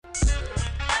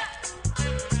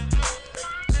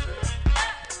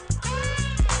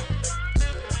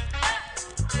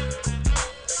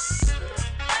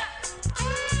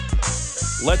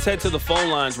Let's head to the phone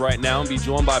lines right now and be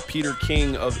joined by Peter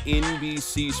King of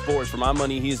NBC Sports. For my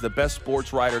money, he is the best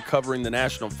sports writer covering the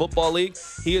National Football League.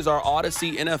 He is our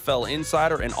Odyssey NFL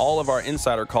insider, and all of our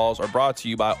insider calls are brought to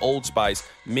you by Old Spice.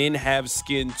 Men have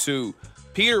skin too.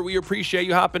 Peter, we appreciate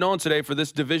you hopping on today for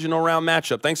this divisional round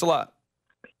matchup. Thanks a lot.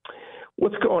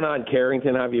 What's going on,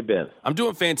 Carrington? How have you been? I'm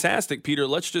doing fantastic, Peter.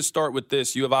 Let's just start with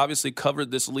this. You have obviously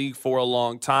covered this league for a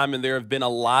long time, and there have been a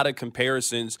lot of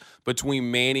comparisons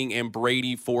between Manning and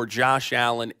Brady for Josh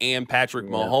Allen and Patrick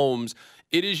Mahomes.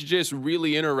 It is just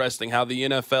really interesting how the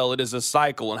NFL, it is a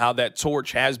cycle, and how that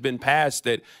torch has been passed,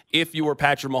 that if you were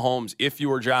Patrick Mahomes, if you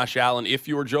were Josh Allen, if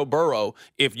you were Joe Burrow,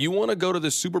 if you want to go to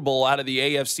the Super Bowl out of the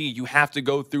AFC, you have to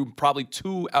go through probably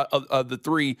two of the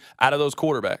three out of those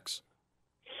quarterbacks.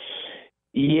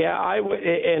 Yeah, I would,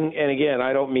 and again,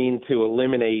 I don't mean to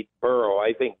eliminate Burrow.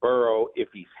 I think Burrow, if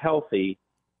he's healthy,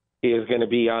 is going to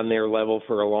be on their level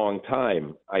for a long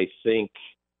time. I think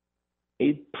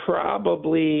he'd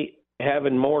probably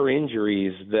having more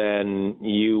injuries than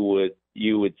you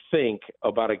would think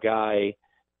about a guy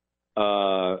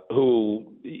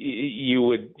who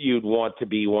you'd want to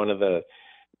be one of the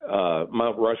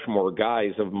Mount Rushmore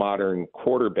guys of modern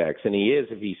quarterbacks, and he is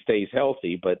if he stays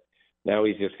healthy, but now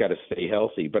he's just got to stay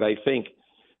healthy. But I think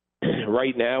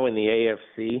right now in the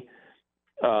AFC,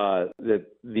 that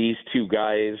these two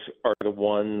guys are the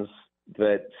ones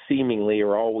that seemingly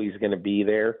are always going to be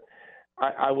there.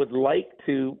 I would like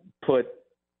to put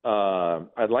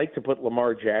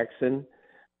Lamar Jackson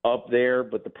up there,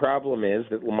 but the problem is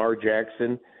that Lamar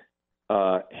Jackson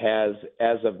has,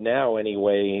 as of now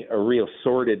anyway, a real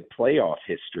sordid playoff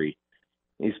history.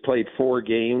 He's played 4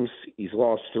 games, he's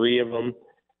lost 3 of them,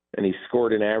 and he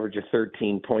scored an average of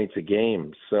 13 points a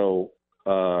game. So,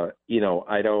 I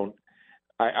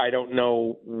don't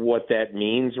know what that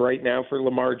means right now for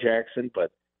Lamar Jackson,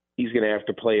 but he's going to have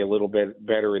to play a little bit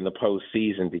better in the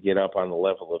postseason to get up on the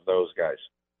level of those guys.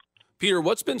 Peter,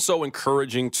 what's been so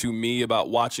encouraging to me about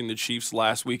watching the Chiefs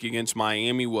last week against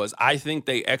Miami was I think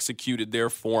they executed their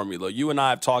formula. You and I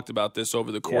have talked about this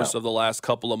over the course of the last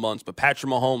couple of months, but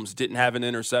Patrick Mahomes didn't have an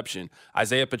interception.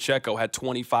 Isaiah Pacheco had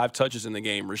 25 touches in the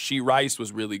game. Rashee Rice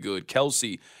was really good.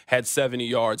 Kelsey had 70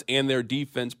 yards, and their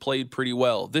defense played pretty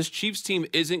well. This Chiefs team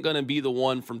isn't going to be the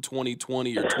one from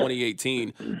 2020 or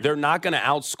 2018. They're not going to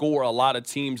outscore a lot of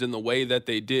teams in the way that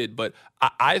they did, but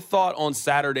I thought on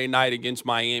Saturday night against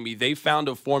Miami, they found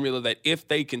a formula that if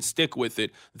they can stick with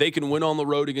it, they can win on the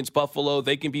road against Buffalo,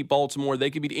 they can beat Baltimore, they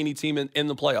can beat any team in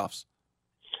the playoffs.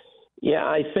 Yeah,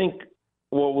 I think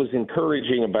what was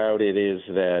encouraging about it is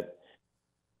that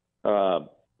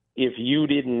if you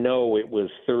didn't know it was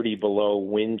 30 below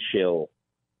wind chill,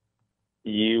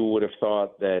 you would have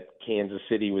thought that Kansas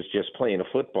City was just playing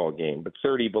a football game. But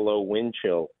 30 below wind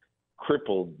chill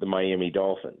crippled the Miami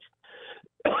Dolphins.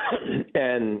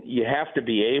 And you have to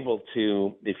be able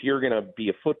to, if you're going to be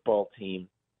a football team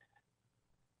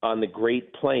on the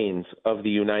Great Plains of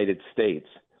the United States,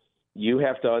 you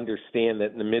have to understand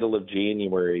that in the middle of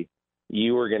January,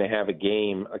 you are going to have a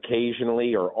game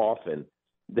occasionally or often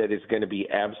that is going to be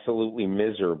absolutely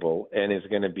miserable and is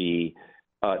going to be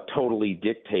totally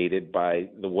dictated by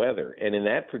the weather. And in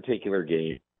that particular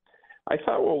game, I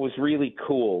thought what was really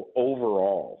cool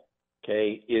overall,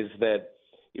 is that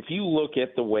if you look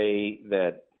at the way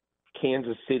that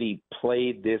Kansas City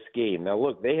played this game, now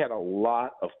look, they had a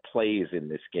lot of plays in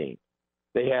this game.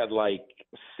 They had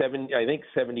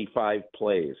 75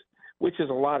 plays, which is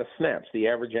a lot of snaps. The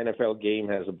average NFL game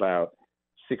has about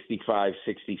 65,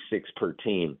 66 per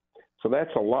team. So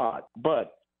that's a lot.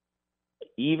 But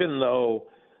even though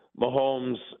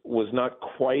Mahomes was not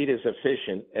quite as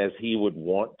efficient as he would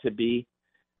want to be,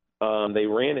 they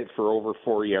ran it for over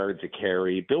 4 yards a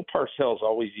carry. Bill Parcells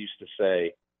always used to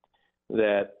say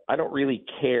that I don't really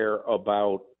care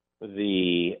about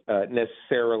the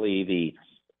necessarily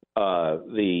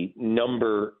the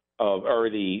number of or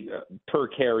the per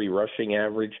carry rushing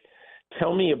average.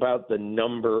 Tell me about the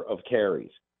number of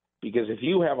carries, because if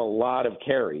you have a lot of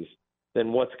carries,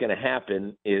 then what's going to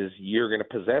happen is you're going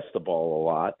to possess the ball a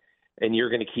lot and you're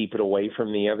going to keep it away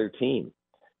from the other team.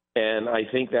 And I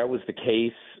think that was the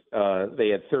case. They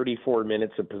had 34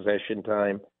 minutes of possession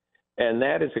time, and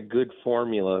that is a good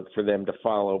formula for them to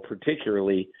follow,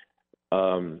 particularly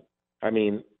Isaiah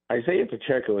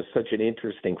Pacheco is such an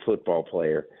interesting football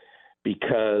player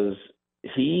because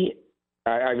he's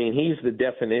the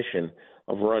definition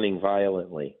of running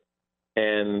violently.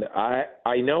 And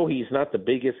I know he's not the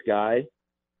biggest guy,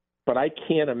 but I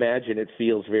can't imagine it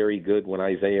feels very good when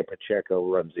Isaiah Pacheco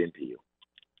runs into you.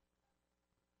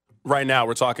 Right now,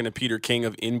 we're talking to Peter King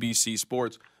of NBC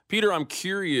Sports. Peter, I'm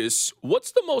curious,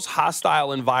 what's the most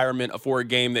hostile environment for a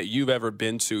game that you've ever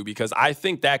been to? Because I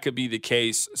think that could be the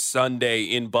case Sunday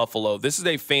in Buffalo. This is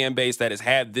a fan base that has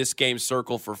had this game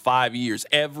circled for 5 years.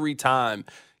 Every time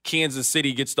Kansas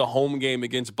City gets the home game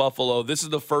against Buffalo, this is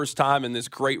the first time in this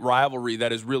great rivalry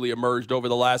that has really emerged over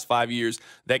the last 5 years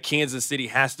that Kansas City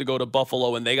has to go to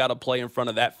Buffalo and they got to play in front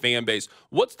of that fan base.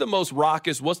 What's the most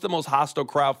raucous, what's the most hostile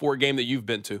crowd for a game that you've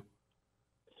been to?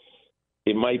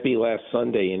 It might be last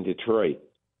Sunday in Detroit.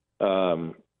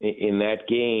 In that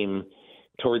game,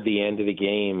 toward the end of the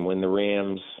game, when the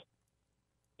Rams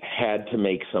had to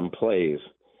make some plays,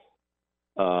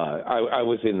 I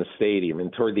was in the stadium,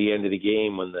 and toward the end of the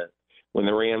game, when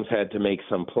the Rams had to make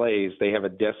some plays, they have a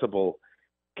decibel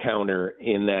counter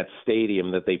in that stadium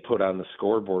that they put on the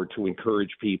scoreboard to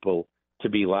encourage people to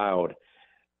be loud.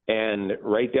 And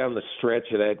right down the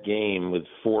stretch of that game, with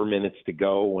 4 minutes to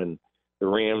go, when the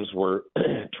Rams were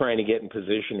trying to get in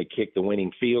position to kick the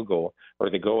winning field goal or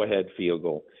the go-ahead field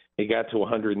goal, it got to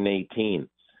 118.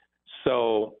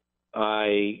 So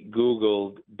I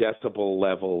Googled decibel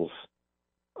levels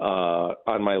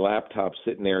on my laptop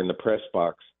sitting there in the press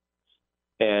box.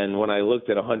 And when I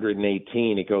looked at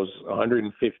 118, it goes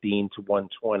 115 to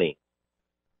 120.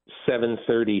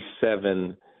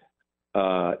 737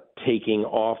 taking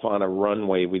off on a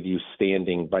runway with you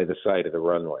standing by the side of the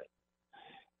runway.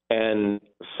 And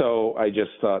so I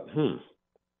just thought,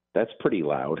 that's pretty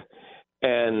loud.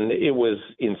 And it was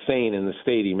insane in the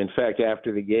stadium. In fact,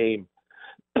 after the game,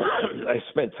 I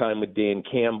spent time with Dan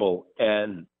Campbell,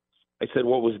 and I said,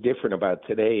 what was different about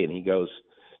today? And he goes,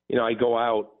 I go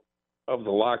out of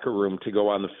the locker room to go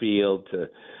on the field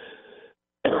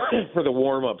for the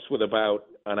warm-ups with about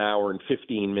an hour and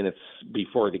 15 minutes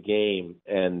before the game.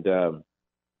 And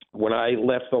when I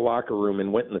left the locker room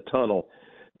and went in the tunnel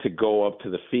to go up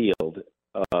to the field,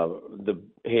 the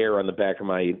hair on the back of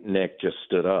my neck just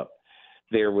stood up.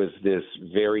 There was this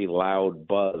very loud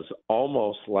buzz,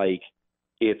 almost like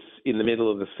it's in the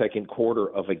middle of the second quarter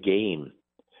of a game,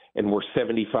 and we're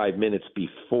 75 minutes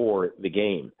before the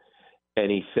game.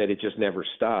 And he said it just never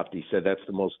stopped. He said that's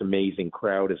the most amazing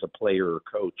crowd as a player or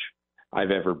coach I've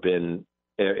ever been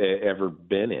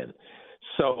in.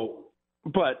 So,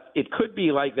 but it could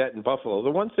be like that in Buffalo. The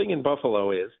one thing in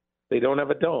Buffalo is they don't have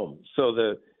a dome.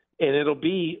 And it'll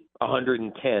be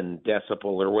 110 decibel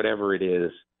or whatever it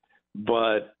is,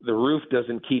 but the roof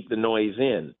doesn't keep the noise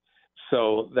in.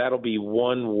 So that'll be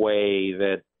one way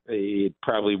that it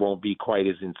probably won't be quite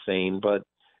as insane. But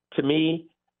to me,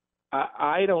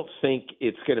 I don't think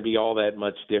it's going to be all that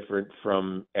much different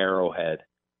from Arrowhead,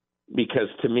 because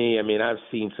to me, I've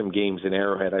seen some games in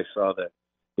Arrowhead. I saw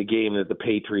the game that the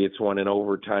Patriots won in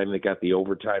overtime. They got the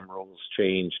overtime rules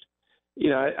changed.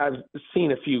 I've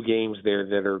seen a few games there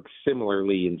that are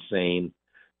similarly insane.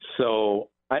 So,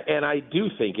 I do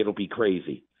think it'll be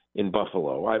crazy in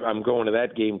Buffalo. I'm going to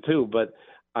that game too, but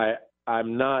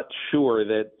I'm not sure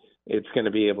that it's going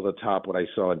to be able to top what I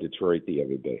saw in Detroit the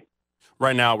other day.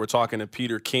 Right now, we're talking to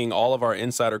Peter King. All of our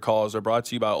insider calls are brought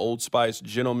to you by Old Spice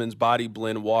Gentleman's Body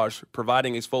Blend Wash,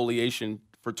 providing exfoliation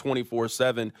for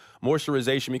 24/7,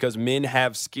 moisturization because men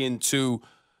have skin too.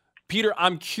 Peter,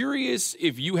 I'm curious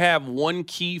if you have one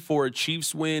key for a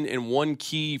Chiefs win and one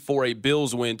key for a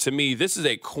Bills win. To me, this is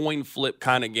a coin flip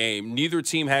kind of game. Neither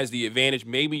team has the advantage.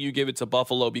 Maybe you give it to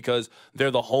Buffalo because they're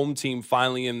the home team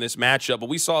finally in this matchup. But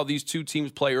we saw these two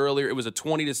teams play earlier. It was a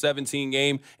 20-17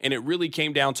 game, and it really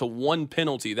came down to one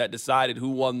penalty that decided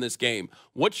who won this game.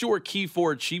 What's your key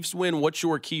for a Chiefs win? What's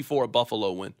your key for a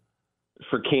Buffalo win?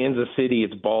 For Kansas City,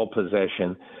 it's ball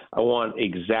possession. I want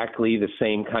exactly the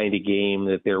same kind of game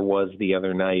that there was the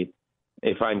other night.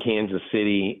 If I'm Kansas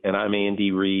City and I'm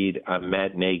Andy Reid, I'm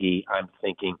Matt Nagy, I'm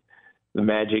thinking the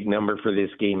magic number for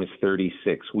this game is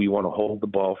 36. We want to hold the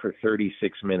ball for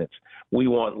 36 minutes. We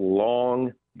want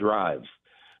long drives.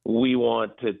 We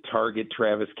want to target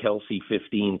Travis Kelce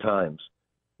 15 times.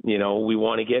 We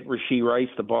want to get Rashee Rice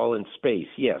the ball in space.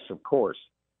 Yes, of course.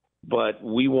 But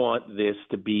we want this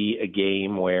to be a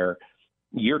game where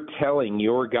you're telling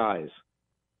your guys,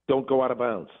 don't go out of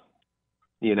bounds.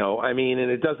 And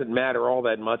it doesn't matter all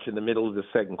that much in the middle of the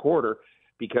second quarter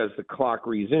because the clock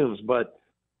resumes. But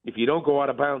if you don't go out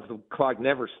of bounds, the clock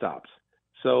never stops.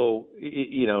 So,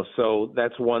 so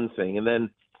that's one thing. And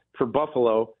then for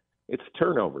Buffalo, it's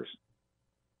turnovers.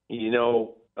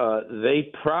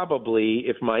 They probably,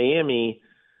 if Miami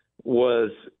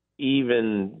was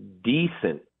even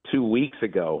decent 2 weeks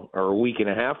ago or a week and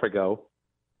a half ago,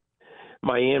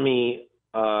 Miami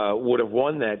would have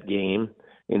won that game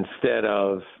instead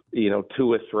of,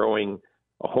 Tua throwing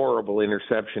a horrible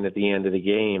interception at the end of the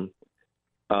game.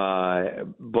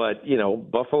 But,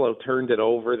 Buffalo turned it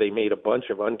over. They made a bunch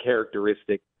of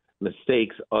uncharacteristic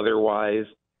mistakes otherwise,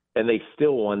 and they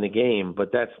still won the game.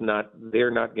 But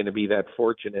they're not going to be that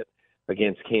fortunate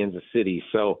against Kansas City.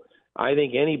 So I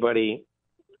think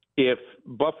if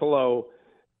Buffalo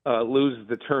loses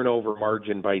the turnover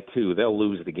margin by 2, they'll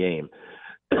lose the game.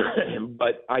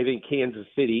 But I think Kansas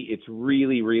City, it's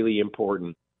really, really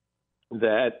important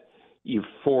that you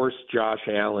force Josh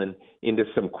Allen into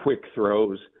some quick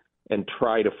throws and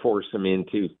try to force him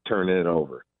into turning it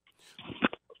over.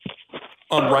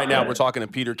 Right now, we're talking to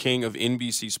Peter King of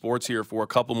NBC Sports here for a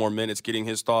couple more minutes, getting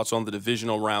his thoughts on the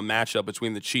divisional round matchup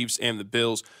between the Chiefs and the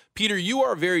Bills. Peter, you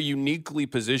are very uniquely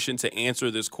positioned to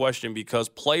answer this question because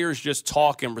players just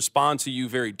talk and respond to you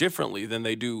very differently than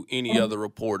they do any other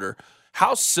reporter.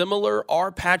 How similar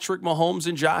are Patrick Mahomes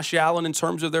and Josh Allen in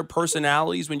terms of their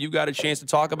personalities when you got a chance to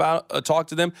talk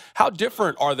to them? How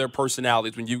different are their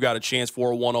personalities when you got a chance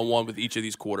for a one-on-one with each of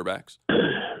these quarterbacks?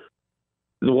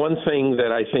 The one thing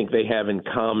that I think they have in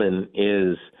common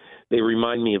is they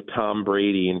remind me of Tom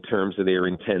Brady in terms of their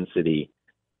intensity.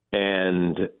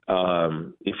 And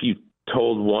if you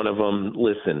told one of them,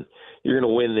 listen, you're going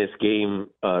to win this game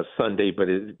Sunday, but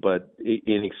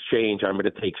in exchange, I'm going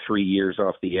to take 3 years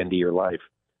off the end of your life,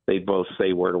 they'd both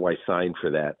say, where do I sign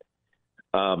for that?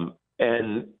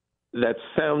 And that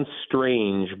sounds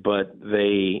strange, but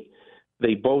they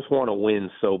both want to win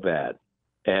so bad.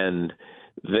 And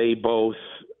they both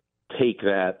take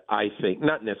that, I think,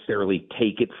 not necessarily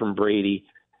take it from Brady,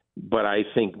 but I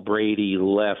think Brady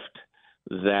left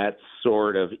that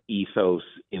sort of ethos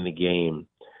in the game.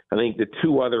 I think the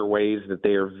two other ways that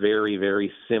they are very,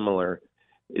 very similar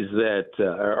is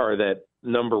that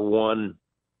number one,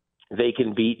 they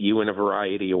can beat you in a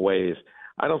variety of ways.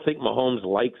 I don't think Mahomes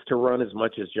likes to run as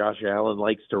much as Josh Allen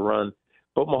likes to run,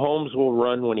 but Mahomes will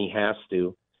run when he has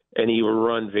to, and he will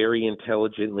run very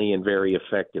intelligently and very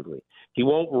effectively. He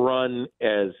won't run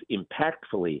as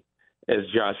impactfully as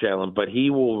Josh Allen, but he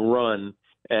will run,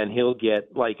 and he'll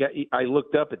get, like I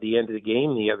looked up at the end of the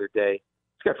game the other day,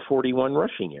 he's got 41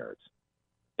 rushing yards.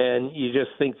 And you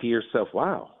just think to yourself,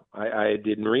 wow, I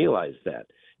didn't realize that.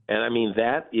 And, I mean,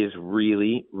 that is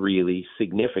really, really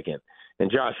significant. And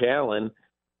Josh Allen,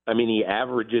 I mean, he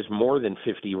averages more than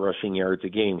 50 rushing yards a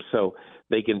game. So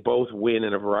they can both win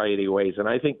in a variety of ways. And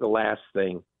I think the last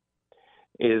thing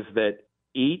is that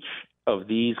each of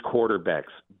these quarterbacks,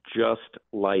 just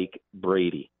like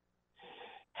Brady,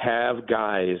 have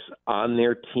guys on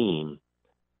their team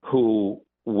who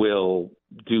will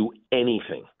do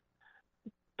anything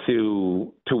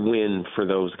to win for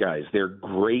those guys. They're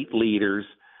great leaders.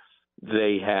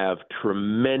 They have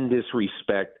tremendous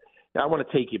respect. Now, I want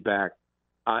to take you back.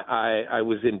 I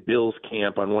was in Bill's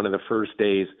camp on one of the first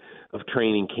days of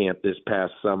training camp this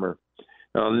past summer.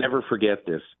 I'll never forget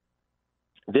this.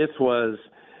 This was,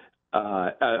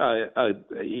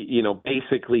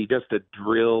 basically just a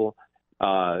drill,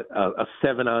 a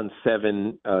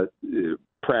 7-on-7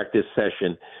 practice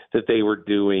session that they were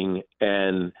doing,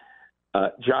 and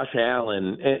Josh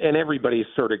Allen and everybody's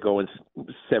sort of going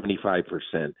 75%.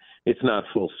 It's not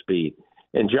full speed.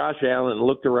 And Josh Allen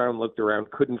looked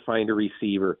around, couldn't find a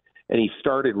receiver, and he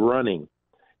started running,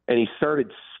 and he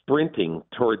started sprinting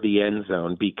toward the end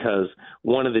zone because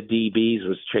one of the DBs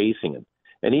was chasing him,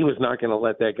 and he was not going to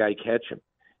let that guy catch him.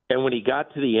 And when he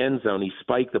got to the end zone, he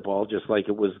spiked the ball just like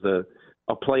it was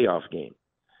a playoff game.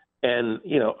 And,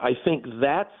 I think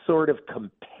that sort of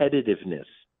competitiveness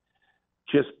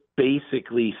just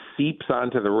basically seeps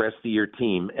onto the rest of your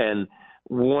team. And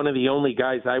one of the only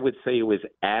guys I would say who is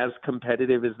as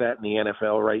competitive as that in the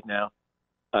NFL right now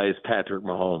is Patrick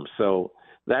Mahomes. So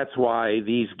that's why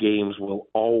these games will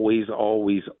always,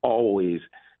 always, always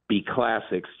be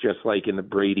classics, just like in the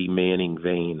Brady-Manning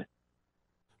vein.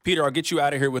 Peter, I'll get you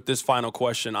out of here with this final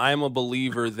question. I am a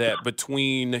believer that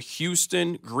between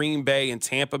Houston, Green Bay, and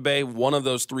Tampa Bay, one of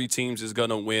those three teams is going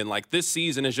to win. Like, this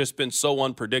season has just been so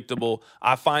unpredictable.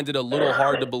 I find it a little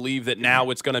hard to believe that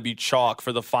now it's going to be chalk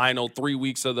for the final 3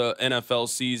 weeks of the NFL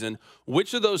season.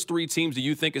 Which of those three teams do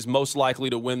you think is most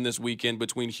likely to win this weekend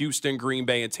between Houston, Green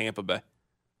Bay, and Tampa Bay?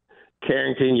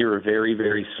 Carrington, you're a very,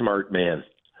 very smart man,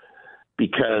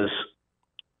 because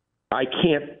I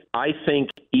think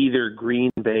either Green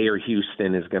Bay or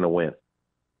Houston is going to win.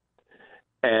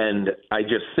 And I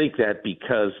just think that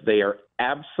because they are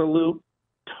absolute,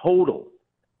 total,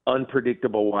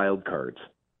 unpredictable wild cards.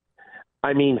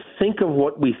 I mean, think of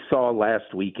what we saw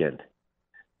last weekend.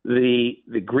 The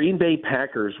Green Bay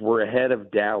Packers were ahead of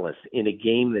Dallas in a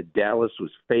game that Dallas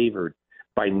was favored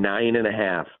by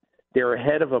 9.5. They're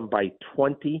ahead of them by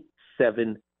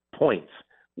 27 points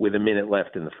with a minute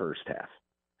left in the first half.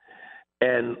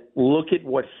 And look at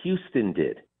what Houston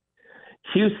did.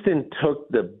 Houston took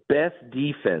the best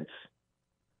defense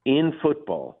in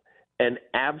football and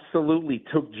absolutely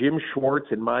took Jim Schwartz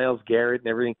and Myles Garrett and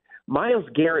everything. Myles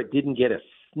Garrett didn't get a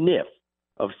sniff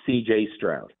of C.J.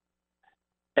 Stroud.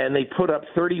 And they put up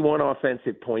 31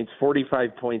 offensive points,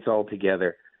 45 points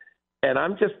altogether. And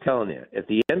I'm just telling you, at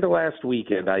the end of last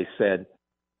weekend, I said,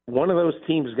 one of those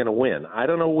teams is going to win. I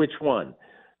don't know which one.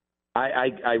 I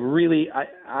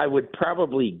would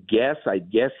probably guess.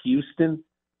 I'd guess Houston,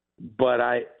 but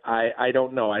I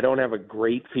don't know. I don't have a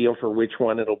great feel for which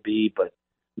one it'll be. But,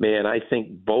 man, I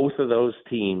think both of those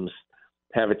teams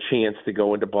have a chance to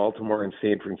go into Baltimore and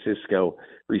San Francisco,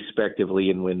 respectively,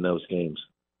 and win those games.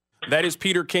 That is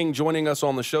Peter King joining us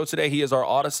on the show today. He is our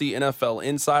Odyssey NFL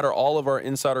insider. All of our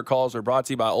insider calls are brought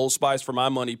to you by Old Spice. For my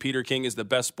money, Peter King is the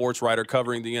best sports writer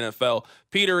covering the NFL.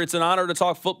 Peter, it's an honor to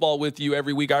talk football with you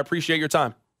every week. I appreciate your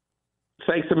time.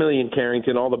 Thanks a million,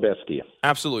 Carrington. All the best to you.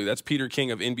 Absolutely. That's Peter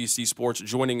King of NBC Sports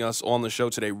joining us on the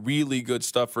show today. Really good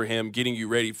stuff for him, getting you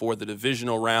ready for the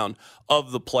divisional round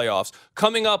of the playoffs.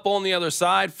 Coming up on the other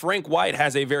side, Frank White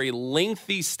has a very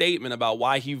lengthy statement about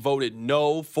why he voted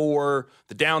no for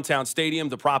the downtown stadium,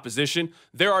 the proposition.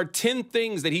 There are 10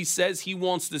 things that he says he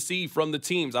wants to see from the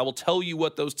teams. I will tell you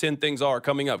what those 10 things are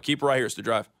coming up. Keep it right here. It's The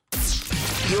Drive.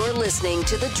 You're listening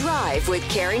to The Drive with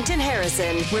Carrington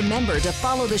Harrison. Remember to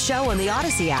follow the show on the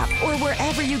Odyssey app or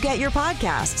wherever you get your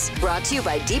podcasts. Brought to you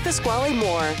by DePasquale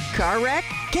Moore. Car wreck?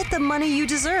 Get the money you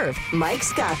deserve.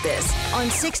 Mike's got this on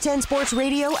 610 Sports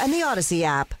Radio and the Odyssey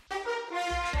app.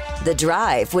 The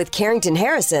Drive with Carrington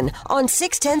Harrison on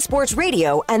 610 Sports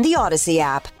Radio and the Odyssey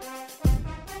app.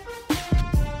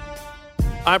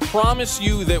 I promise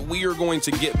you that we are going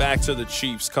to get back to the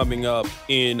Chiefs coming up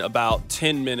in about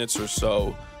 10 minutes or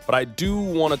so. But I do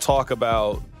want to talk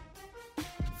about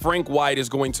Frank White is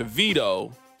going to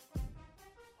veto.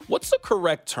 What's the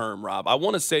correct term, Rob? I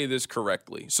want to say this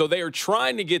correctly. So they are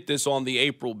trying to get this on the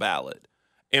April ballot.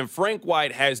 And Frank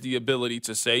White has the ability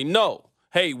to say, no,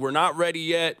 hey, we're not ready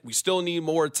yet. We still need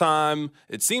more time.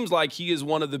 It seems like he is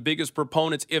one of the biggest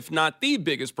proponents, if not the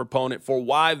biggest proponent, for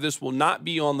why this will not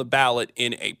be on the ballot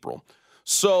in April.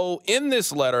 So in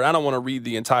this letter, I don't want to read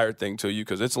the entire thing to you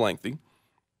because it's lengthy.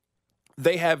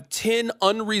 They have 10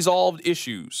 unresolved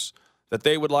issues that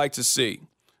they would like to see.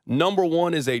 Number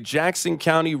one is a Jackson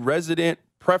County resident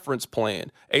preference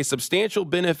plan, a substantial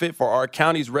benefit for our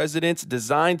county's residents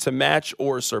designed to match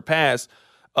or surpass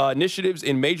initiatives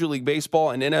in Major League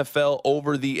Baseball and NFL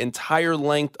over the entire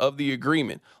length of the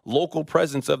agreement, local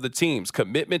presence of the teams,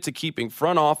 commitment to keeping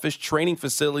front office, training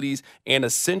facilities, and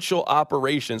essential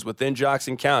operations within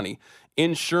Jackson County,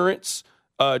 insurance,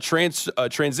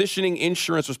 transitioning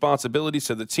insurance responsibilities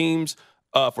to the teams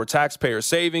for taxpayer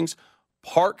savings,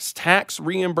 parks tax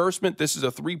reimbursement. This is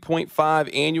a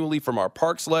 3.5 annually from our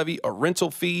parks levy, a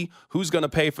rental fee. Who's going to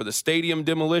pay for the stadium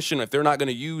demolition if they're not going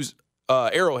to use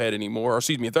Arrowhead anymore, or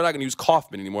excuse me, if they're not going to use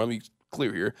Kauffman anymore, let me be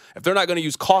clear here. If they're not going to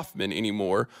use Kauffman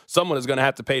anymore, someone is going to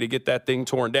have to pay to get that thing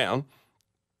torn down.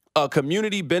 A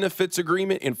community benefits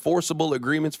agreement, enforceable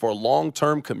agreements for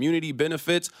long-term community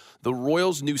benefits. The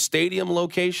Royals' new stadium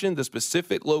location, the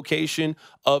specific location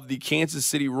of the Kansas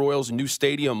City Royals' new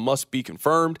stadium must be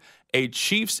confirmed. A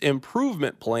Chiefs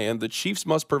improvement plan. The Chiefs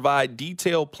must provide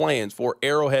detailed plans for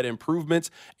Arrowhead improvements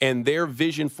and their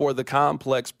vision for the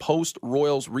complex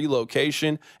post-Royals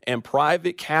relocation and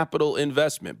private capital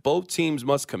investment. Both teams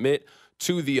must commit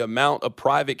to the amount of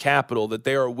private capital that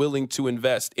they are willing to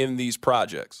invest in these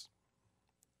projects.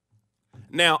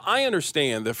 Now, I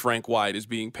understand that Frank White is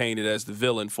being painted as the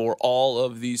villain for all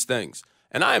of these things,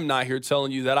 and I am not here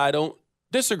telling you that I don't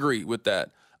disagree with that.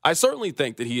 I certainly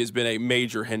think that he has been a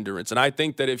major hindrance, and I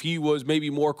think that if he was maybe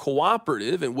more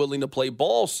cooperative and willing to play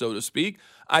ball, so to speak,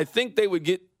 I think they would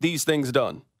get these things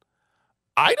done.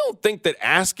 I don't think that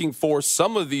asking for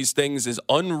some of these things is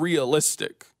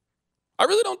unrealistic. I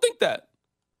really don't think that.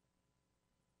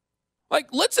 Like,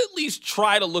 let's at least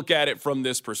try to look at it from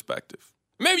this perspective.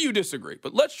 Maybe you disagree,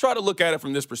 but let's try to look at it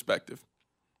from this perspective.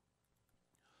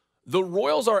 The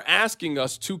Royals are asking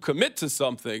us to commit to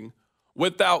something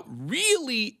without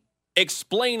really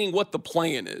explaining what the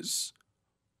plan is.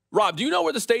 Rob, do you know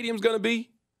where the stadium's going to be?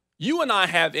 You and I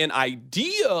have an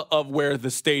idea of where the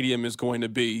stadium is going to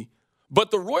be,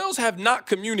 but the Royals have not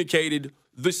communicated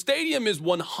the stadium is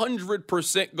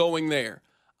 100% going there.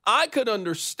 I could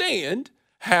understand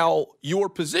how your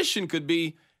position could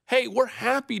be, hey, we're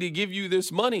happy to give you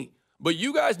this money, but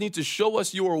you guys need to show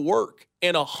us your work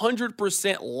and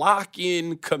 100% lock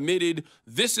in, committed,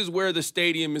 this is where the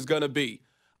stadium is going to be.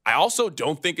 I also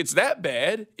don't think it's that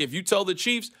bad if you tell the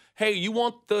Chiefs, hey, you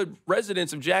want the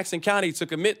residents of Jackson County to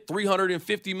commit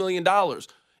 $350 million.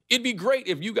 It'd be great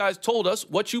if you guys told us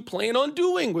what you plan on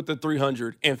doing with the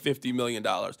 $350 million.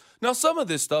 Now, some of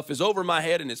this stuff is over my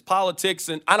head and it's politics,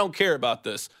 and I don't care about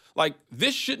this. Like,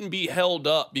 this shouldn't be held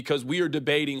up because we are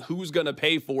debating who's going to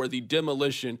pay for the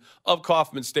demolition of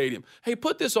Kauffman Stadium. Hey,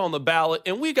 put this on the ballot,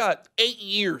 and we got 8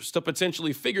 years to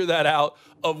potentially figure that out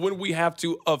of when we have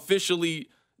to officially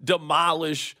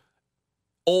demolish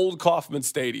old Kauffman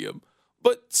Stadium.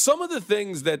 But some of the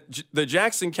things that the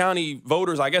Jackson County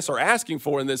voters, I guess, are asking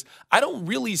for in this, I don't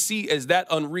really see as that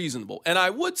unreasonable. And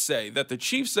I would say that the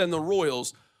Chiefs and the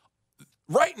Royals,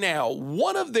 right now,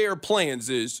 one of their plans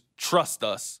is trust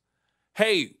us.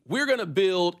 Hey, we're going to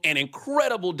build an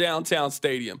incredible downtown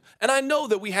stadium. And I know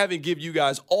that we haven't given you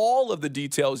guys all of the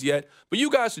details yet, but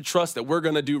you guys should trust that we're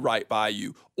going to do right by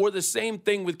you. Or the same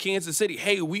thing with Kansas City.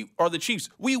 Hey, we are the Chiefs.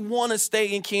 We want to stay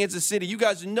in Kansas City. You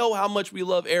guys know how much we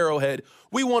love Arrowhead.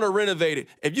 We want to renovate it.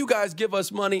 If you guys give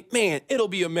us money, man, it'll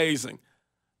be amazing.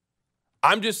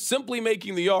 I'm just simply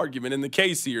making the argument in the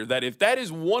case here that if that is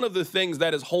one of the things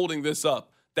that is holding this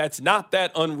up, that's not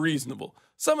that unreasonable.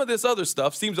 Some of this other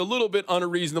stuff seems a little bit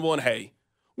unreasonable, and hey,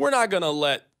 we're not going to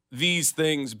let these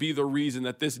things be the reason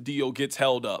that this deal gets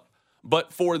held up.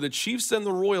 But for the Chiefs and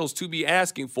the Royals to be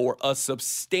asking for a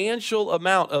substantial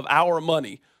amount of our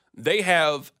money, they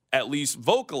have at least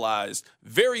vocalized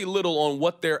very little on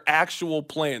what their actual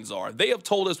plans are. They have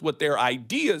told us what their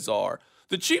ideas are.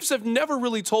 The Chiefs have never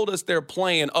really told us their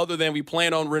plan other than we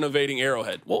plan on renovating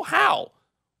Arrowhead. Well, how?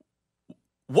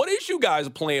 What is you guys'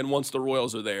 plan once the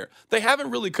Royals are there? They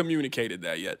haven't really communicated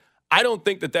that yet. I don't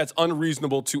think that that's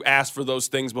unreasonable to ask for those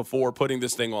things before putting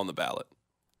this thing on the ballot.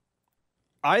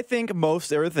 I think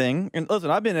most everything, and listen,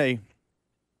 I've been a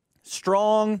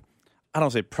strong, I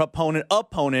don't say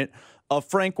opponent of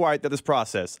Frank White through this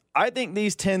process. I think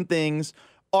these 10 things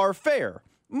are fair,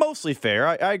 mostly fair.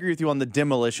 I agree with you on the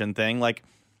demolition thing. Like,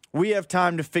 we have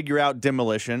time to figure out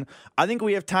demolition. I think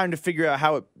we have time to figure out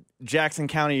how Jackson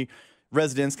County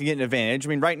residents can get an advantage. I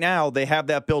mean, right now, they have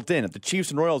that built in. If the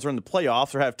Chiefs and Royals are in the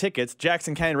playoffs or have tickets,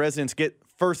 Jackson County residents get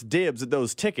first dibs at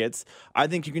those tickets. I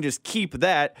think you can just keep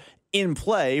that in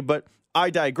play, but I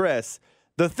digress.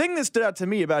 The thing that stood out to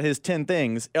me about his 10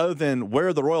 things, other than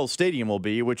where the Royal Stadium will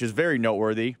be, which is very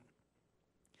noteworthy,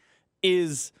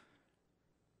 is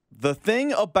the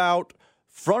thing about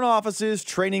front offices,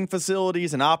 training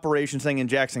facilities, and operations thing in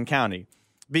Jackson County.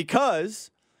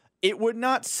 Because it would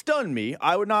not stun me.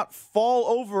 I would not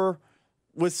fall over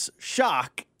with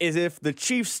shock as if the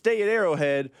Chiefs stay at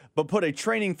Arrowhead but put a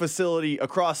training facility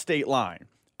across state line.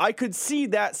 I could see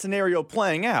that scenario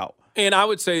playing out. And I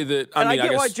would say that, I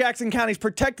get why Jackson County's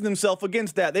protecting themselves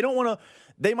against that. They don't want to.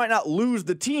 They might not lose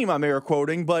the team, I'm air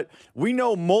quoting, but we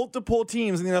know multiple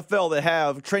teams in the NFL that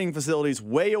have training facilities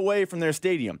way away from their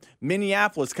stadium.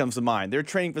 Minneapolis comes to mind. Their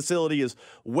training facility is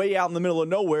way out in the middle of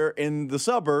nowhere in the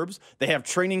suburbs. They have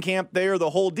training camp there,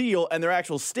 the whole deal, and their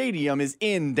actual stadium is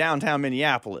in downtown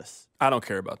Minneapolis. I don't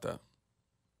care about that.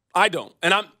 I don't.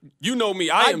 And you know me.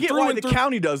 I get why the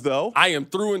county does, though. I am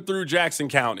through and through Jackson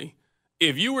County.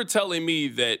 If you were telling me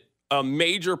that a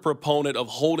major proponent of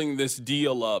holding this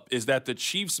deal up is that the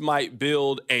Chiefs might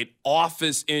build an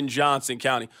office in Johnson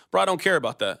County, bro, I don't care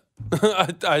about that.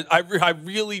 I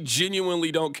really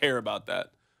genuinely don't care about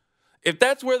that. If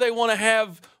that's where they want to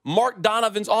have Mark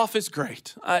Donovan's office,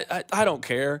 great. I don't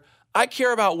care. I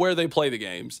care about where they play the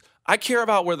games. I care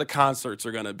about where the concerts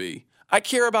are going to be. I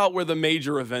care about where the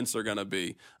major events are going to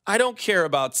be. I don't care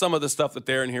about some of the stuff that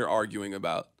they're in here arguing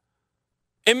about.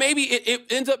 And maybe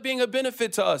it ends up being a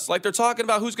benefit to us. Like, they're talking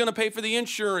about who's going to pay for the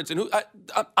insurance. And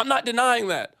I'm not denying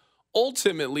that.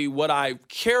 Ultimately, what I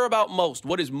care about most,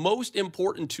 what is most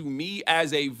important to me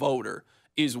as a voter,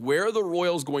 is where the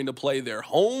Royals going to play their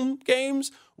home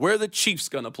games, where the Chiefs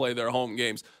going to play their home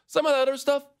games. Some of that other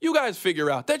stuff, you guys figure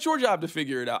out. That's your job to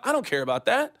figure it out. I don't care about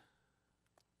that.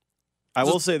 I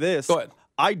will say this. Go ahead.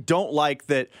 I don't like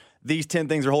that these 10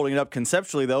 things are holding it up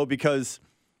conceptually, though, because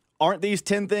aren't these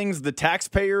 10 things the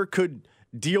taxpayer could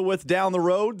deal with down the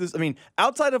road?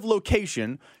 Outside of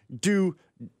location, do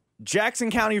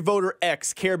Jackson County voter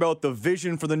X care about the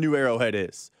vision for the new Arrowhead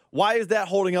is? Why is that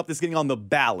holding up this getting on the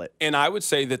ballot? And I would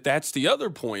say that that's the other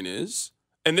point is,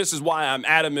 and this is why I'm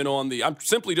adamant on I'm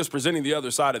simply just presenting the other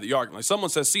side of the argument. Like, someone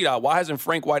says, CDOT, why hasn't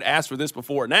Frank White asked for this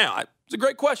before now? It's a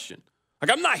great question.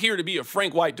 Like, I'm not here to be a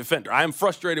Frank White defender. I am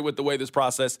frustrated with the way this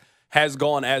process has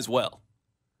gone as well.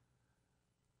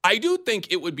 I do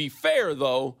think it would be fair,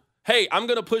 though. Hey, I'm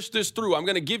going to push this through. I'm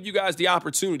going to give you guys the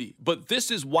opportunity. But this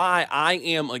is why I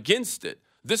am against it.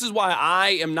 This is why I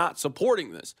am not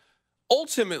supporting this.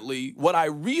 ultimately, what I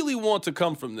really want to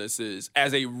come from this is,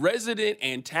 as a resident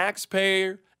and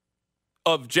taxpayer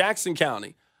of Jackson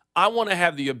County, I want to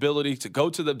have the ability to go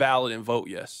to the ballot and vote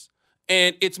yes.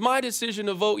 And it's my decision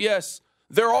to vote yes.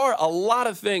 There are a lot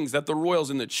of things that the Royals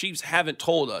and the Chiefs haven't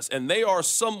told us, and they are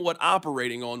somewhat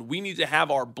operating on. We need to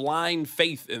have our blind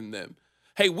faith in them.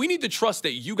 Hey, we need to trust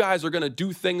that you guys are going to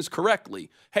do things correctly.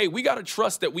 Hey, we got to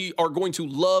trust that we are going to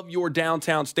love your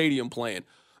downtown stadium plan.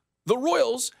 The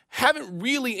Royals haven't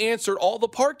really answered all the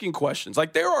parking questions.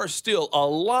 Like, there are still a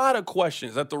lot of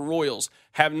questions that the Royals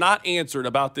have not answered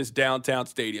about this downtown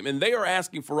stadium, and they are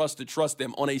asking for us to trust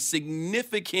them on a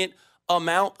significant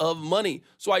amount of money.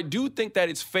 So I do think that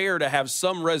it's fair to have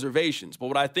some reservations. But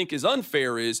what I think is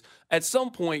unfair is, at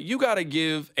some point, you got to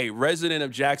give a resident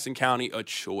of Jackson County a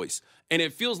choice. And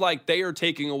it feels like they are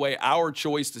taking away our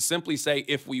choice to simply say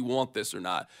if we want this or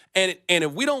not. And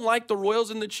if we don't like the Royals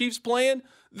and the Chiefs plan,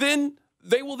 then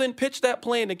they will then pitch that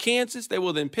plan to Kansas. They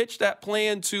will then pitch that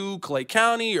plan to Clay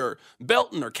County or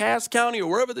Belton or Cass County or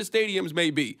wherever the stadiums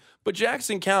may be. But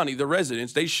Jackson County, the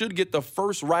residents, they should get the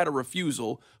first right of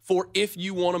refusal for if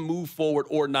you want to move forward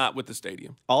or not with the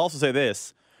stadium. I'll also say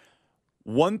this.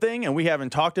 One thing, and we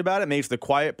haven't talked about it, maybe it's the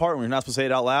quiet part, and we're not supposed to say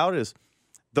it out loud, is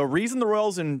the reason the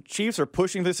Royals and Chiefs are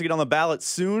pushing this to get on the ballot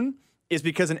soon is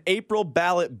because an April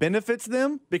ballot benefits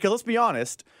them. Because let's be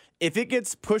honest, if it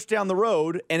gets pushed down the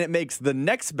road and it makes the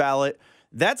next ballot,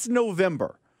 that's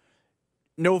November.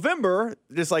 November,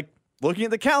 just like looking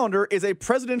at the calendar, is a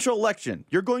presidential election.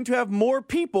 You're going to have more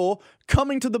people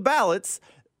coming to the ballots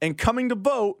and coming to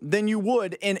vote than you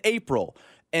would in April.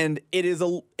 And it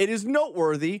is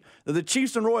noteworthy that the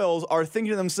Chiefs and Royals are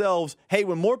thinking to themselves, hey,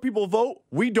 when more people vote,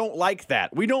 we don't like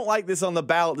that. We don't like this on the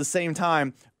ballot at the same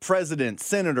time. President,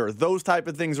 senator, those type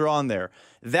of things are on there.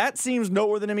 That seems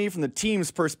noteworthy to me from the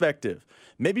team's perspective.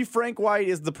 Maybe Frank White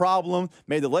is the problem.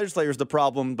 Maybe the legislators the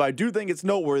problem. But I do think it's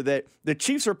noteworthy that the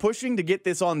Chiefs are pushing to get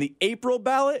this on the April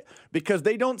ballot because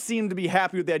they don't seem to be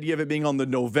happy with the idea of it being on the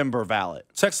November ballot.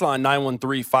 Text line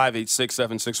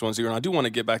 913-586-7610. And I do want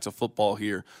to get back to football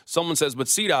here. Someone says, but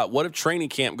CDOT, what if training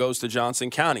camp goes to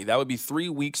Johnson County? That would be 3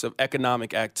 weeks of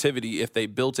economic activity if they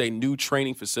built a new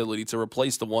training facility to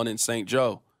replace the one in St.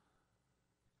 Joe.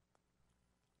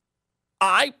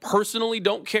 I personally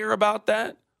don't care about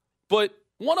that, but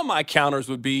one of my counters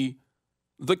would be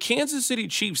the Kansas City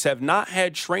Chiefs have not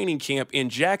had training camp in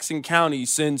Jackson County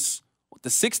since, the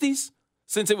 60s?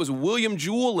 Since it was William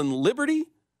Jewell and Liberty?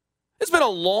 It's been a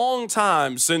long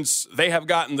time since they have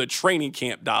gotten the training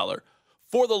camp dollar.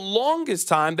 For the longest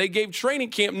time, they gave training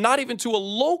camp not even to a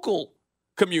local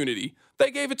community.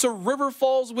 They gave it to River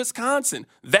Falls, Wisconsin.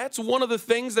 That's one of the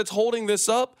things that's holding this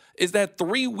up, is that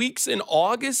 3 weeks in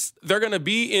August, they're going to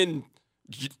be in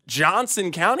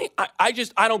Johnson County. I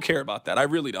don't care about that. I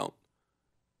really don't.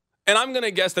 And I'm going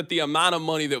to guess that the amount of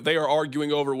money that they are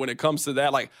arguing over when it comes to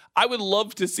that, like, I would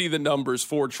love to see the numbers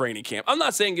for training camp. I'm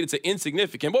not saying it's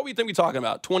insignificant. What do you think we're talking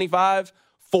about? $25,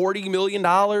 $40 million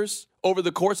over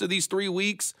the course of these 3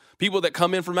 weeks? People that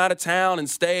come in from out of town and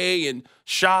stay and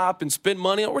shop and spend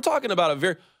money. We're talking about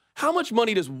how much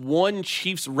money does one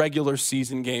Chiefs regular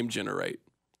season game generate?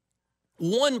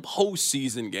 One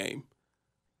postseason game.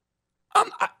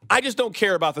 I just don't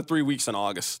care about the 3 weeks in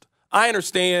August. I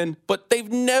understand, but they've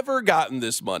never gotten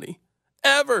this money.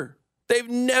 Ever. They've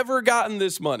never gotten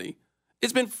this money.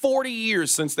 It's been 40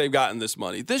 years since they've gotten this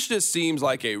money. This just seems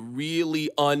like a really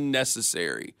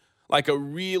unnecessary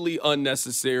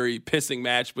pissing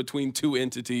match between two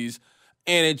entities.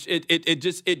 And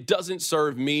it doesn't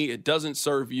serve me. It doesn't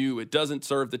serve you. It doesn't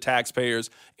serve the taxpayers.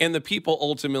 And the people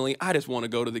ultimately, I just want to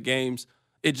go to the games.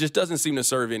 It just doesn't seem to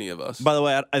serve any of us. By the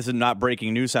way, as a not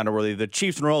breaking news sounder worthy, the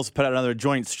Chiefs and Royals put out another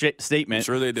joint statement.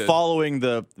 Sure they did. Following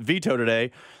the veto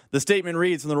today. The statement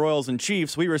reads from the Royals and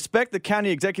Chiefs, we respect the county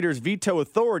executive's veto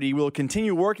authority. We will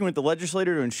continue working with the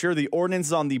legislator to ensure the ordinance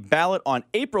is on the ballot on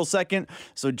April 2nd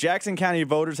so Jackson County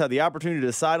voters have the opportunity to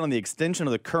decide on the extension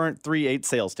of the current 3/8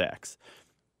 sales tax.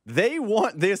 They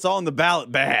want this on the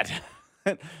ballot bad.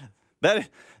 That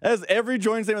is every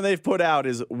joint statement they've put out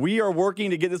is we are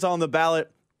working to get this on the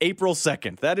ballot April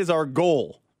 2nd. That is our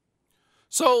goal.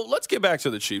 So let's get back to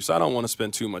the Chiefs. I don't want to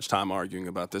spend too much time arguing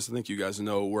about this. I think you guys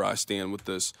know where I stand with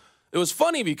this. It was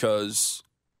funny because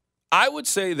I would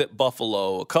say that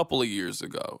Buffalo a couple of years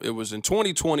ago, it was in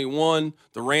 2021,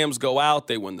 the Rams go out,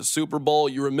 they win the Super Bowl.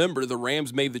 You remember the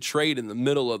Rams made the trade in the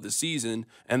middle of the season,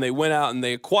 and they went out and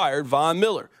they acquired Von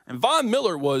Miller. And Von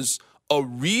Miller was a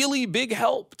really big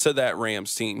help to that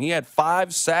Rams team. He had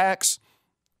 5 sacks,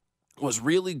 was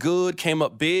really good, came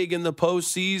up big in the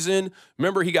postseason.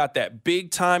 Remember, he got that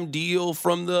big-time deal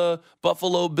from the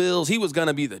Buffalo Bills. He was going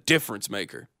to be the difference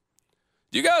maker.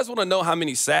 Do you guys want to know how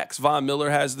many sacks Von Miller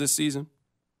has this season?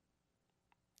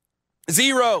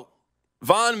 0.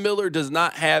 Von Miller does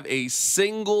not have a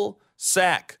single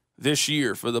sack this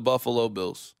year for the Buffalo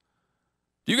Bills.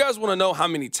 Do you guys want to know how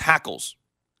many tackles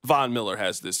Von Miller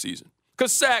has this season?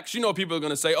 Because sacks, people are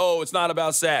going to say, oh, it's not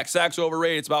about sacks. Sacks are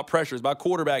overrated. It's about pressure. It's about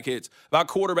quarterback hits, about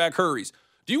quarterback hurries.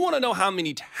 Do you want to know how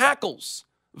many tackles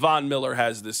Von Miller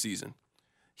has this season?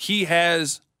 He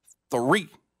has 3.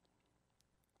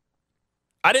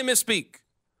 I didn't misspeak.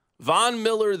 Von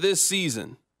Miller this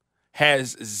season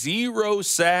has 0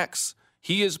 sacks.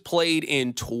 He has played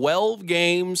in 12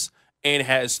 games and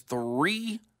has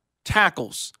 3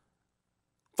 tackles.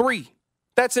 3.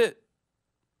 That's it.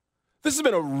 This has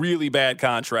been a really bad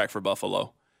contract for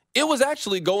Buffalo. It was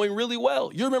actually going really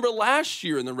well. You remember last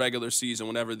year in the regular season,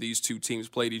 whenever these two teams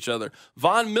played each other,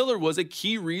 Von Miller was a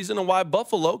key reason on why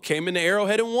Buffalo came into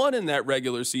Arrowhead and won in that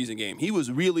regular season game. He was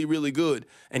really, really good,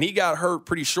 and he got hurt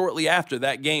pretty shortly after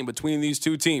that game between these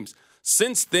two teams.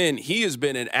 Since then, he has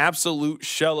been an absolute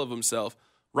shell of himself.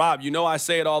 Rob, I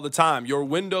say it all the time. Your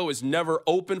window is never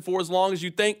open for as long as you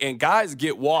think, and guys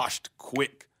get washed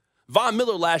quick. Von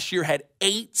Miller last year had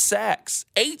 8 sacks.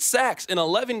 8 sacks in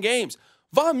 11 games.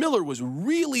 Von Miller was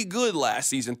really good last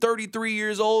season, 33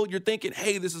 years old. You're thinking,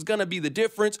 hey, this is going to be the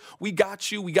difference. We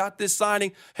got you. We got this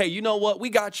signing. Hey, you know what? We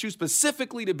got you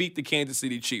specifically to beat the Kansas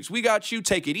City Chiefs. We got you.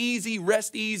 Take it easy.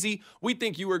 Rest easy. We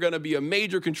think you were going to be a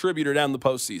major contributor down the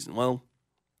postseason. Well,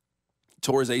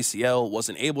 tore his ACL,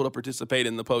 wasn't able to participate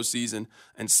in the postseason,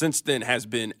 and since then has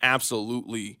been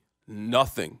absolutely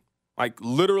nothing, like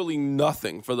literally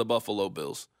nothing for the Buffalo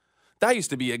Bills. That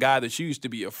used to be a guy that you used to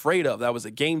be afraid of. That was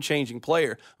a game-changing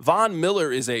player. Von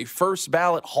Miller is a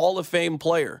first-ballot Hall of Fame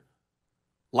player.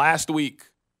 Last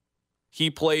week, he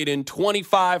played in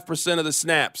 25% of the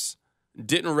snaps,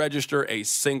 didn't register a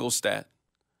single stat.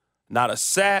 Not a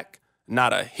sack,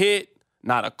 not a hit,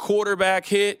 not a quarterback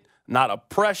hit, not a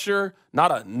pressure,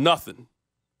 not a nothing.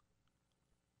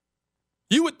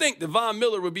 You would think that Von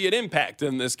Miller would be an impact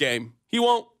in this game. He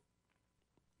won't.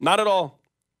 Not at all.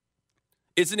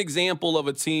 It's an example of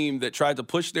a team that tried to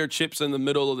push their chips in the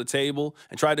middle of the table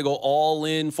and tried to go all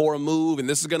in for a move, and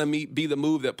this is going to be the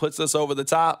move that puts us over the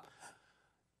top.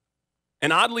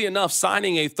 And oddly enough,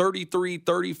 signing a 33,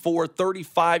 34,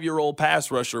 35-year-old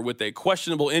pass rusher with a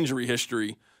questionable injury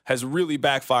history has really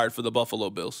backfired for the Buffalo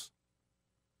Bills.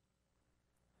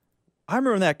 I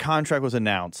remember when that contract was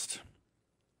announced,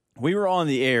 we were on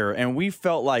the air, and we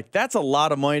felt like that's a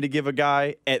lot of money to give a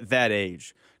guy at that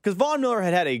age. Because Von Miller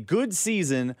had a good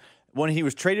season when he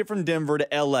was traded from Denver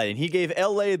to L.A., and he gave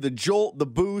L.A. the jolt, the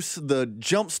boost, the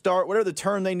jump start, whatever the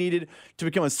term they needed to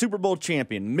become a Super Bowl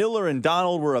champion. Miller and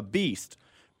Donald were a beast.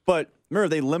 But remember,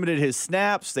 they limited his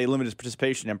snaps, they limited his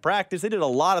participation in practice. They did a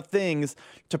lot of things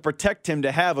to protect him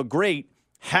to have a great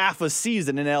half a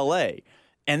season in L.A.,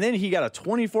 and then he got a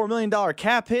 $24 million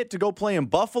cap hit to go play in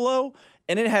Buffalo,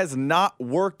 and it has not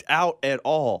worked out at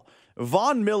all.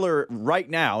 Von Miller right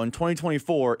now in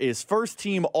 2024 is first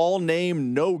team all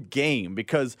name, no game,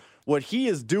 because what he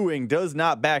is doing does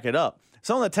not back it up.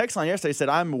 Someone on the text line yesterday said,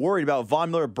 I'm worried about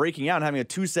Von Miller breaking out and having a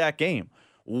 2-sack game.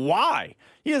 Why?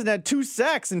 He hasn't had 2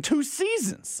 sacks in 2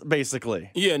 seasons,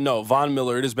 basically. Yeah, no, Von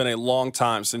Miller, it has been a long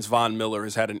time since Von Miller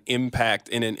has had an impact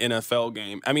in an NFL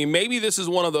game. I mean, maybe this is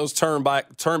one of those turn back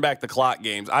the clock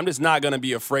games. I'm just not going to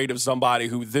be afraid of somebody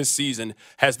who this season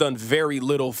has done very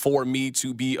little for me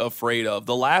to be afraid of.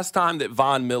 The last time that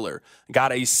Von Miller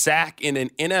got a sack in an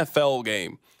NFL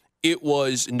game, it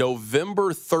was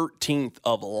November 13th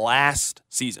of last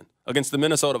season against the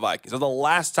Minnesota Vikings. That was the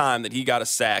last time that he got a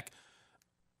sack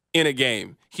in a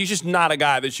game. He's just not a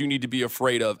guy that you need to be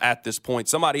afraid of at this point.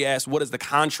 Somebody asked, what is the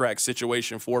contract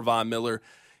situation for Von Miller?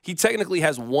 He technically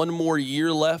has 1 more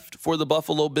year left for the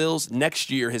Buffalo Bills. Next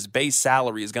year, his base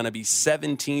salary is going to be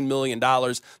 $17 million.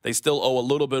 They still owe a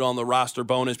little bit on the roster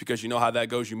bonus because you know how that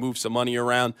goes. You move some money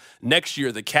around. Next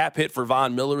year, the cap hit for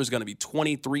Von Miller is going to be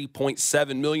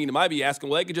 $23.7 million. You might be asking,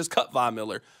 well, they could just cut Von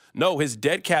Miller. No, his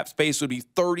dead cap space would be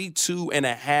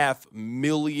 $32.5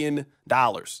 million.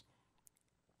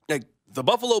 Like, the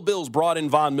Buffalo Bills brought in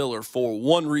Von Miller for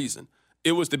one reason.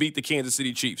 It was to beat the Kansas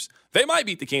City Chiefs. They might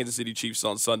beat the Kansas City Chiefs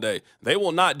on Sunday. They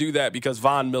will not do that because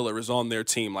Von Miller is on their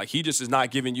team. Like, he just is not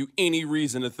giving you any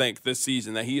reason to think this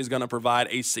season that he is going to provide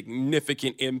a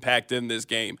significant impact in this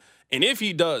game. And if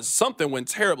he does, something went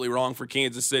terribly wrong for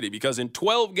Kansas City because in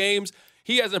 12 games,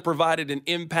 he hasn't provided an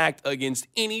impact against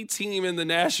any team in the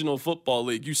National Football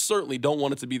League. You certainly don't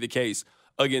want it to be the case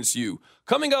against you.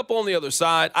 Coming up on the other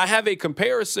side, I have a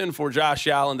comparison for Josh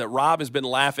Allen that Rob has been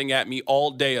laughing at me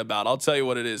all day about. I'll tell you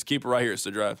what it is. Keep it right here. It's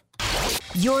The Drive.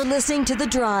 You're listening to The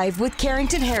Drive with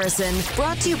Carrington Harrison,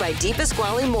 brought to you by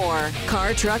DePasquale Moore.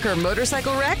 Car, truck, or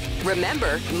motorcycle wreck?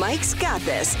 Remember, Mike's got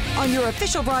this on your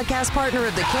official broadcast partner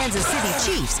of the Kansas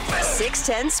City Chiefs,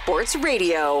 610 Sports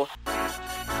Radio.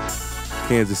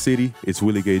 Kansas City, it's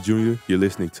Willie Gay Jr. You're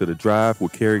listening to The Drive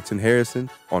with Carrington Harrison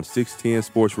on 610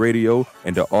 Sports Radio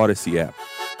and the Odyssey app.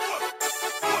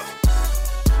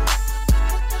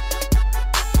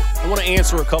 I want to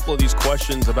answer a couple of these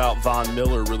questions about Von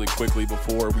Miller really quickly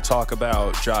before we talk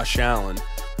about Josh Allen.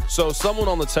 So someone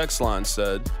on the text line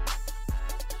said,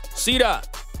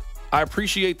 C-Dot, I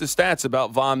appreciate the stats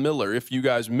about Von Miller. If you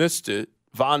guys missed it,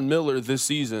 Von Miller this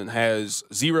season has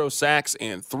 0 sacks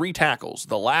and 3 tackles.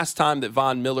 The last time that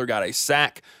Von Miller got a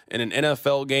sack in an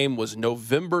NFL game was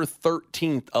November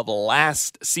 13th of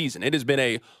last season. It has been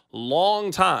a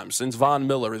long time since Von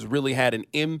Miller has really had an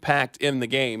impact in the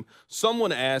game.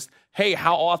 Someone asked, hey,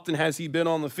 how often has he been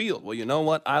on the field? Well, you know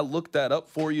what? I looked that up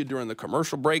for you during the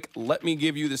commercial break. Let me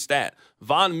give you the stat.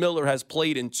 Von Miller has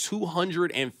played in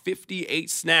 258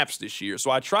 snaps this year.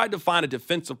 So I tried to find a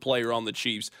defensive player on the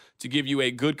Chiefs to give you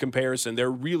a good comparison.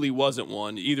 There really wasn't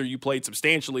one. Either you played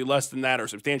substantially less than that or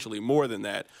substantially more than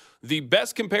that. The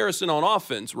best comparison on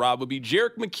offense, Rob, would be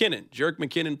Jerick McKinnon. Jerick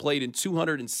McKinnon played in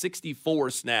 264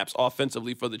 snaps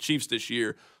offensively for the Chiefs this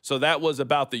year, so that was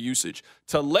about the usage.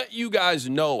 To let you guys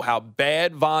know how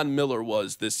bad Von Miller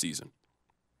was this season,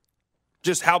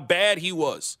 just how bad he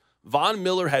was, Von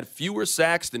Miller had fewer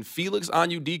sacks than Felix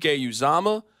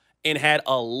Anudike-Uzomah and had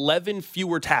 11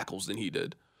 fewer tackles than he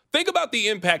did. Think about the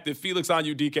impact that Felix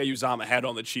Anudike-Uzomah had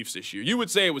on the Chiefs this year. You would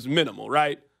say it was minimal,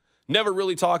 right? Never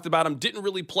really talked about him, didn't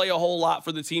really play a whole lot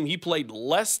for the team. He played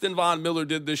less than Von Miller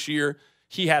did this year.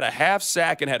 He had a half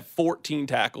sack and had 14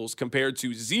 tackles compared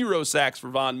to 0 sacks for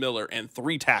Von Miller and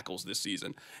 3 tackles this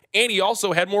season. And he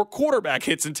also had more quarterback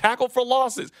hits and tackle for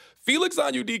losses. Felix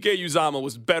Anudike-Uzomah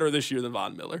was better this year than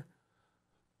Von Miller.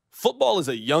 Football is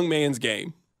a young man's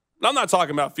game. And I'm not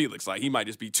talking about Felix, like he might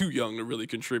just be too young to really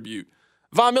contribute.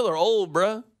 Von Miller old,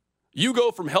 bruh. You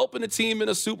go from helping a team in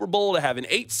a Super Bowl to having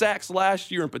 8 sacks last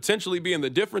year and potentially being the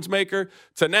difference maker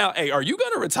to now, hey, are you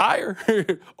going to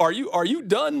retire? Are you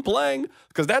done playing?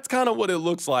 Because that's kind of what it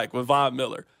looks like with Von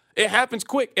Miller. It happens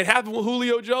quick. It happened with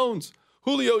Julio Jones.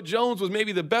 Julio Jones was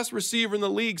maybe the best receiver in the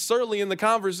league, certainly in the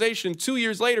conversation. 2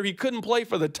 years later, he couldn't play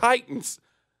for the Titans.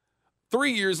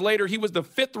 3 years later, he was the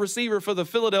 5th receiver for the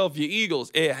Philadelphia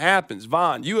Eagles. It happens.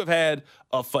 Von, you have had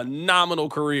a phenomenal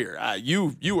career.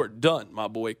 You are done, my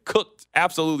boy. Cooked.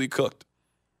 Absolutely cooked.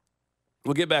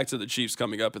 We'll get back to the Chiefs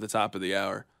coming up at the top of the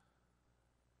hour.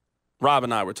 Rob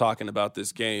and I were talking about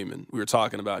this game, and we were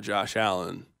talking about Josh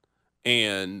Allen.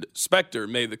 And Spector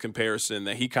made the comparison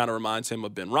that he kind of reminds him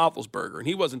of Ben Roethlisberger. And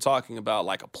he wasn't talking about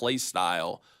like a play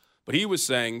style, but he was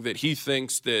saying that he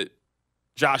thinks that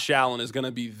Josh Allen is going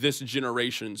to be this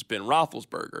generation's Ben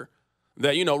Roethlisberger.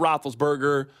 That, you know,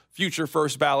 Roethlisberger, future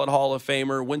first ballot Hall of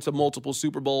Famer, went to multiple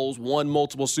Super Bowls, won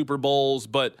multiple Super Bowls,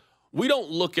 but we don't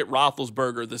look at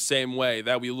Roethlisberger the same way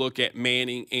that we look at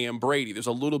Manning and Brady. There's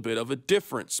a little bit of a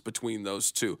difference between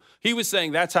those two. He was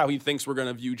saying that's how he thinks we're going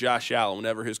to view Josh Allen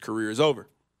whenever his career is over.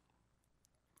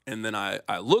 And then I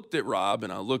looked at Rob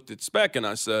and I looked at Spec and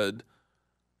I said,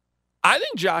 I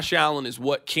think Josh Allen is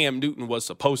what Cam Newton was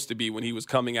supposed to be when he was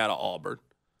coming out of Auburn.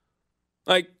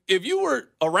 Like, if you were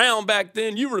around back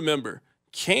then, you remember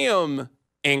Cam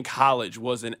in college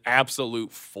was an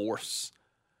absolute force.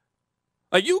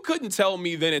 Like, you couldn't tell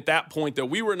me then at that point that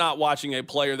we were not watching a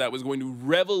player that was going to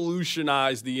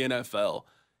revolutionize the NFL.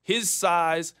 His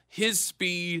size, his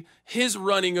speed, his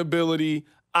running ability.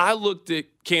 I looked at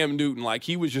Cam Newton like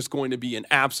he was just going to be an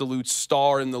absolute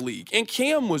star in the league. And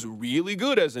Cam was really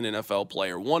good as an NFL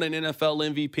player. Won an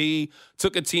NFL MVP,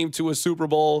 took a team to a Super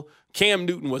Bowl. Cam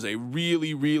Newton was a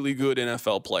really, really good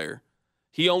NFL player.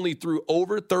 He only threw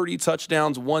over 30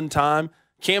 touchdowns one time.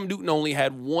 Cam Newton only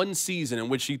had one season in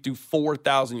which he threw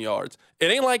 4,000 yards.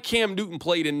 It ain't like Cam Newton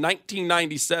played in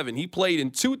 1997. He played in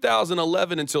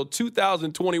 2011 until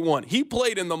 2021. He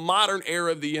played in the modern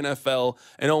era of the NFL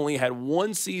and only had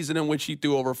one season in which he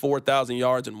threw over 4,000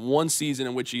 yards and one season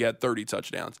in which he had 30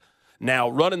 touchdowns. Now,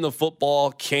 running the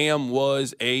football, Cam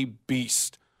was a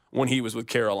beast when he was with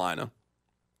Carolina.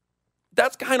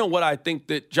 That's kind of what I think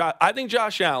that I think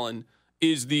Josh Allen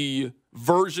is the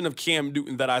version of Cam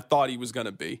Newton that I thought he was going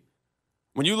to be.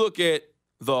 When you look at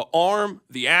the arm,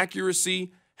 the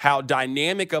accuracy, how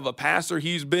dynamic of a passer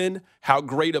he's been, how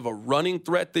great of a running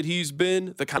threat that he's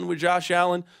been, the kind with Josh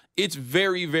Allen, it's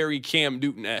very, very Cam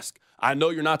Newton-esque. I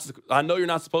know you're not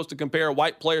supposed to compare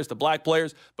white players to black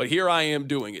players, but here I am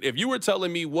doing it. If you were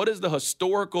telling me what is the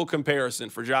historical comparison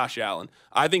for Josh Allen,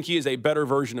 I think he is a better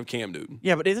version of Cam Newton.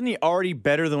 Yeah, but isn't he already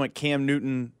better than what Cam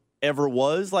Newton ever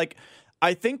was? Like,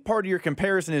 I think part of your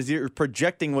comparison is you're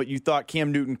projecting what you thought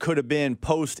Cam Newton could have been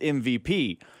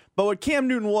post-MVP. But what Cam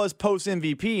Newton was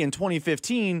post-MVP in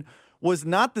 2015 was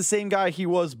not the same guy he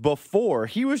was before.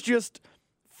 He was just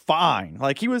fine.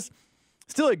 Like, he was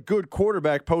still a good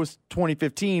quarterback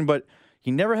post-2015, but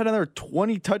he never had another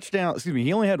 20 touchdown. Excuse me,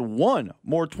 he only had one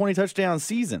more 20 touchdown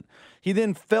season. He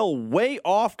then fell way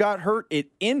off, got hurt,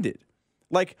 it ended.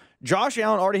 Like, Josh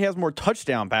Allen already has more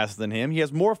touchdown passes than him. He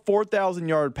has more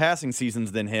 4,000-yard passing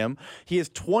seasons than him. He is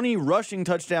 20 rushing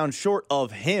touchdowns short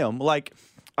of him. Like,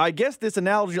 I guess this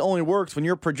analogy only works when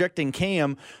you're projecting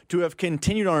Cam to have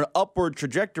continued on an upward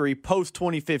trajectory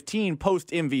post-2015,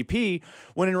 post-MVP,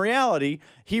 when in reality,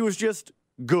 he was just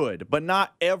good, but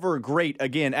not ever great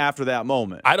again after that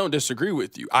moment. I don't disagree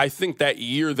with you. I think that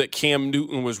year that Cam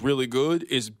Newton was really good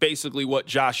is basically what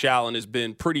Josh Allen has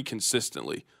been pretty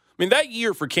consistently. I mean, that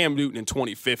year for Cam Newton in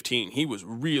 2015, he was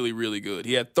really, really good.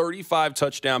 He had 35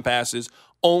 touchdown passes,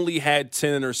 only had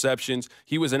 10 interceptions.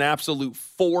 He was an absolute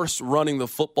force running the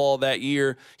football that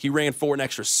year. He ran for an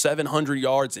extra 700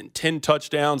 yards and 10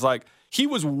 touchdowns. Like, he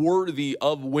was worthy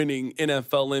of winning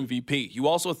NFL MVP. You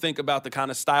also think about the kind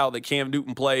of style that Cam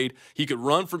Newton played. He could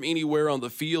run from anywhere on the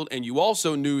field, and you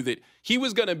also knew that he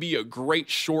was going to be a great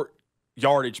short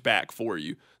yardage back for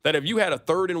you. That if you had a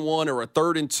 3rd and 1 or a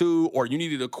 3rd and 2 or you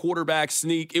needed a quarterback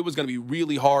sneak, it was going to be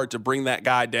really hard to bring that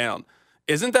guy down.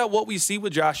 Isn't that what we see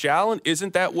with Josh Allen?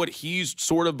 Isn't that what he's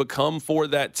sort of become for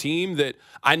that team? That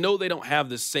I know they don't have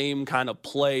the same kind of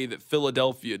play that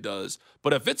Philadelphia does,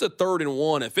 but if it's a 3rd and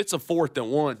 1, if it's a 4th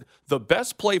and 1, the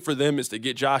best play for them is to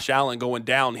get Josh Allen going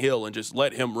downhill and just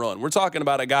let him run. We're talking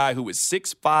about a guy who is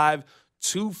 6'5",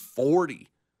 240,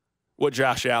 what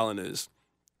Josh Allen is.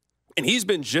 And he's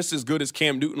been just as good as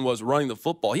Cam Newton was running the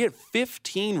football. He had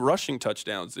 15 rushing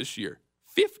touchdowns this year.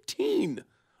 15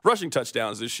 rushing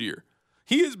touchdowns this year.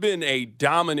 He has been a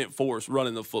dominant force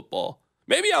running the football.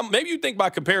 Maybe you think my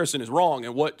comparison is wrong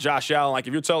and what Josh Allen, like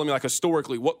if you're telling me like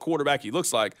historically what quarterback he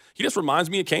looks like, he just reminds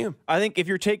me of Cam. I think if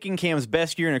you're taking Cam's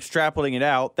best year and extrapolating it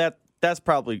out, that's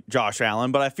probably Josh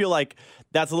Allen, but I feel like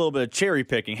that's a little bit of cherry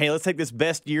picking. Hey, let's take this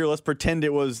best year, let's pretend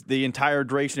it was the entire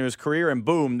duration of his career, and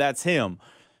boom, that's him.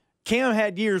 Cam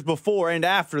had years before and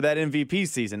after that MVP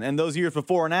season, and those years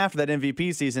before and after that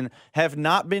MVP season have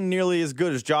not been nearly as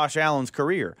good as Josh Allen's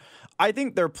career. I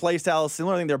think their play style is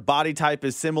similar. I think their body type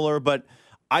is similar, but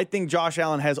I think Josh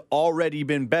Allen has already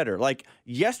been better. Like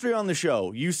yesterday on the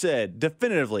show, you said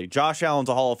definitively Josh Allen's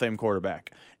a Hall of Fame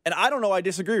quarterback. And I don't know, I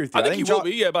disagree with you. I think he will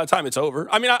be, by the time it's over.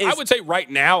 I mean, I would say right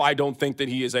now, I don't think that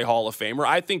he is a Hall of Famer.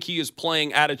 I think he is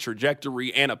playing at a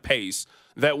trajectory and a pace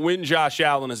that when Josh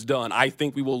Allen is done, I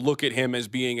think we will look at him as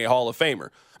being a Hall of Famer.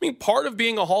 I mean, part of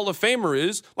being a Hall of Famer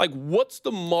is, like, what's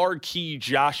the marquee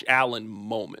Josh Allen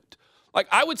moment? Like,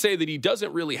 I would say that he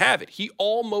doesn't really have it. He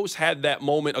almost had that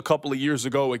moment a couple of years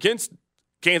ago against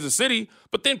Kansas City,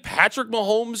 but then Patrick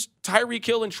Mahomes, Tyreek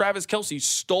Hill, and Travis Kelce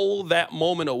stole that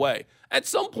moment away. At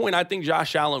some point, I think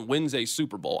Josh Allen wins a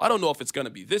Super Bowl. I don't know if it's going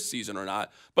to be this season or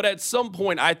not, but at some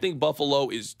point, I think Buffalo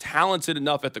is talented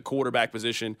enough at the quarterback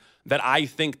position that I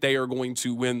think they are going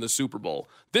to win the Super Bowl.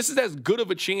 This is as good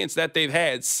of a chance that they've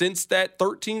had since that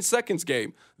 13 seconds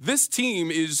game. This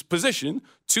team is positioned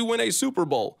to win a Super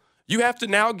Bowl. You have to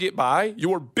now get by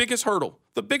your biggest hurdle.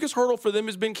 The biggest hurdle for them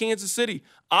has been Kansas City.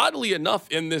 Oddly enough,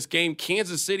 in this game,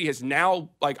 Kansas City has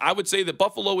now, I would say that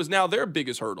Buffalo is now their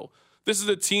biggest hurdle. This is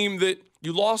a team that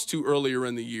you lost to earlier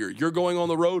in the year. You're going on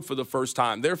the road for the first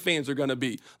time. Their fans are going to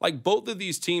be. Both of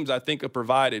these teams, I think, have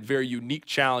provided very unique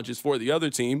challenges for the other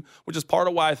team, which is part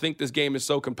of why I think this game is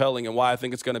so compelling and why I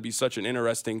think it's going to be such an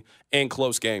interesting and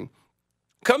close game.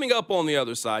 Coming up on the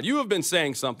other side, you have been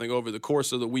saying something over the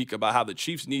course of the week about how the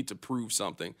Chiefs need to prove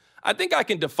something. I think I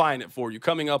can define it for you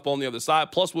coming up on the other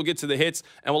side. Plus, we'll get to the hits,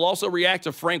 and we'll also react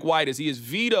to Frank White as he has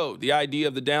vetoed the idea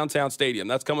of the downtown stadium.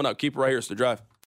 That's coming up. Keep it right here. It's The Drive.